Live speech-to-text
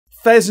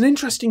There's an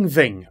interesting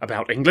thing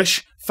about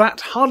English that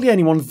hardly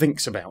anyone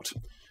thinks about.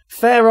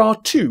 There are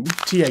two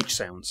TH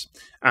sounds,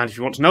 and if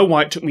you want to know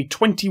why it took me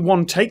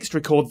 21 takes to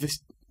record this...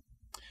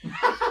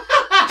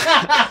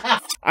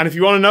 And if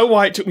you want to know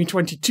why it took me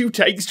 22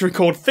 takes to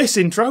record this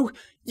intro,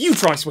 you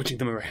try switching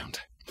them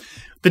around.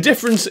 The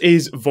difference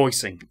is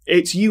voicing.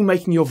 It's you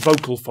making your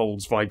vocal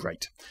folds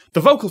vibrate.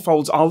 The vocal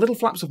folds are little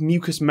flaps of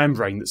mucous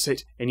membrane that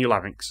sit in your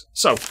larynx.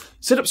 So,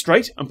 sit up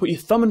straight and put your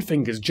thumb and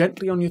fingers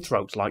gently on your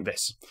throat like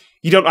this.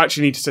 You don't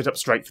actually need to sit up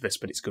straight for this,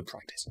 but it's good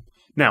practice.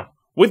 Now,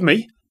 with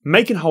me,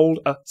 make and hold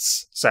a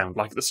S sound,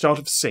 like at the start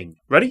of sing.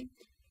 Ready?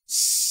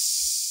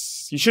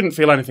 S. You shouldn't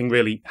feel anything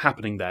really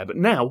happening there, but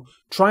now,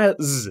 try a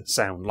Z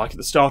sound, like at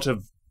the start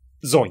of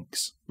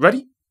zoinks.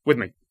 Ready? With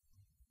me.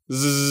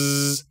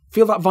 Zzz.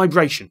 Feel that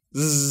vibration.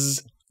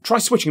 Zzz. Try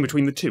switching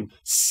between the two.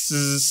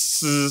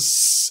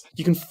 Zzz.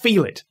 You can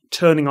feel it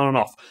turning on and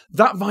off.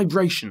 That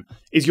vibration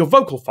is your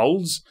vocal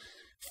folds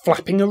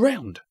flapping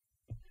around.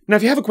 Now,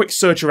 if you have a quick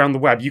search around the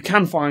web, you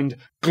can find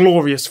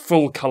glorious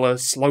full-colour,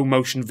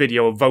 slow-motion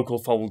video of vocal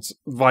folds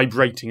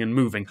vibrating and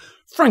moving.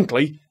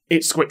 Frankly,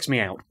 it squicks me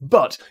out,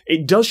 but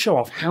it does show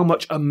off how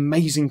much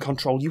amazing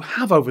control you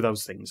have over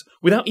those things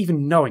without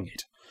even knowing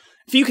it.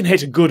 If you can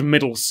hit a good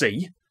middle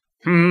C,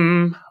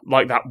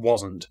 like that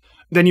wasn't,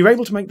 then you're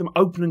able to make them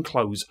open and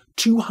close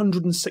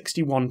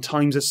 261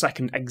 times a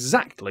second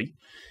exactly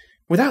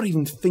without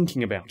even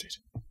thinking about it.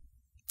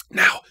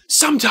 Now,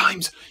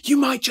 sometimes you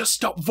might just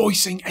stop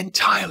voicing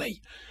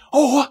entirely,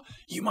 or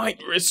you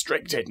might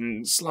restrict it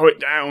and slow it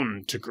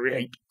down to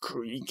create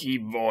creaky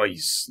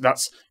voice.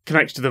 That's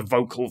connected to the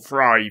vocal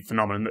fry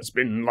phenomenon that's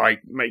been,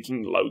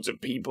 making loads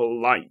of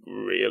people,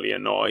 really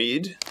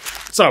annoyed.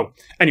 So,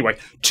 anyway,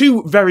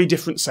 two very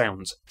different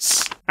sounds,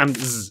 S and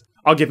Z,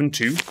 are given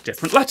two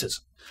different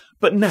letters.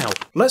 But now,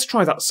 let's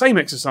try that same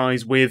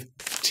exercise with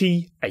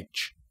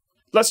TH.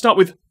 Let's start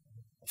with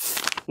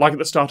th, like at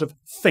the start of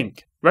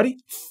think. Ready?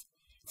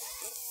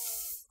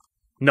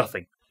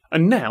 Nothing.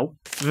 And now,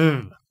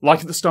 like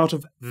at the start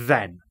of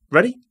then.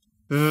 Ready?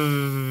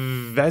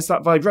 There's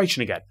that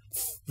vibration again.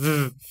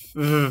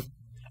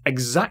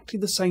 Exactly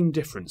the same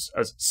difference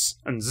as S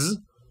and Z,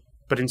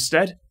 but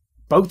instead,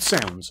 both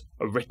sounds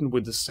are written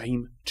with the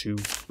same two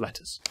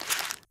letters.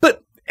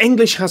 But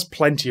English has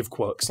plenty of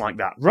quirks like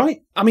that,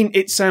 right? I mean,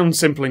 it sounds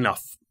simple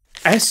enough.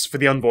 S for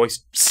the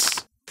unvoiced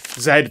S,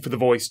 Z for the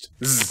voiced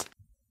Z.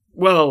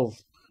 Well,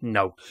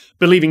 no.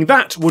 Believing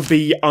that would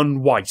be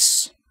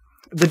unwise.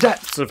 The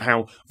depths of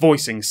how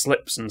voicing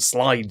slips and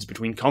slides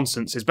between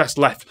consonants is best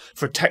left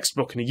for a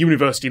textbook and a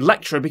university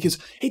lecturer because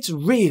it's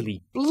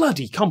really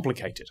bloody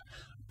complicated.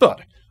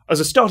 But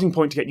as a starting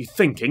point to get you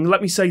thinking, let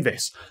me say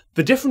this.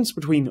 The difference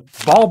between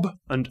bob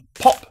and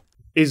pop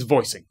is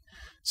voicing.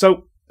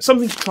 So,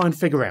 something to try and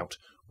figure out.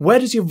 Where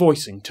does your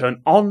voicing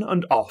turn on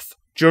and off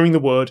during the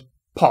word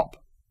pop?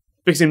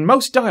 Because in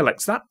most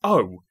dialects, that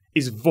O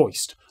is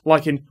voiced,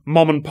 like in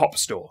mom and pop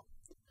store.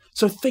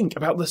 So think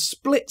about the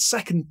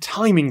split-second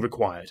timing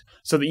required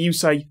so that you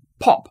say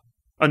pop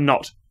and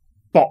not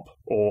bop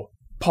or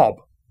pob.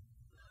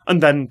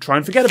 And then try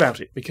and forget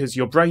about it because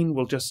your brain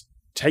will just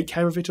take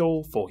care of it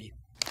all for you.